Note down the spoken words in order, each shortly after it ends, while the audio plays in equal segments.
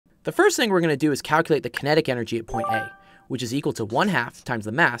The first thing we're going to do is calculate the kinetic energy at point A, which is equal to 1/2 times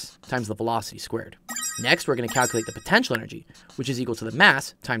the mass times the velocity squared. Next, we're going to calculate the potential energy, which is equal to the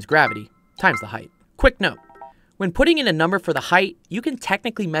mass times gravity times the height. Quick note, when putting in a number for the height, you can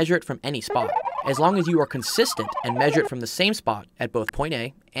technically measure it from any spot, as long as you are consistent and measure it from the same spot at both point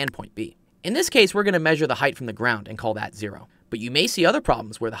A and point B. In this case, we're going to measure the height from the ground and call that 0. But you may see other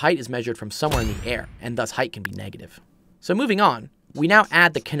problems where the height is measured from somewhere in the air, and thus height can be negative. So moving on, we now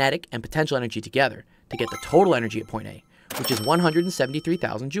add the kinetic and potential energy together to get the total energy at point A, which is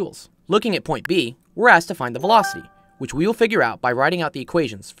 173,000 joules. Looking at point B, we're asked to find the velocity, which we will figure out by writing out the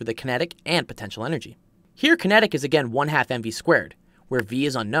equations for the kinetic and potential energy. Here, kinetic is again 1/2 mv squared, where v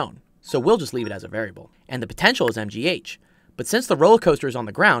is unknown, so we'll just leave it as a variable. And the potential is mgh, but since the roller coaster is on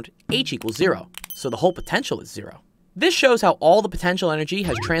the ground, h equals 0, so the whole potential is 0. This shows how all the potential energy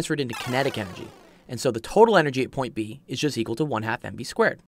has transferred into kinetic energy, and so the total energy at point B is just equal to 1/2 mv squared.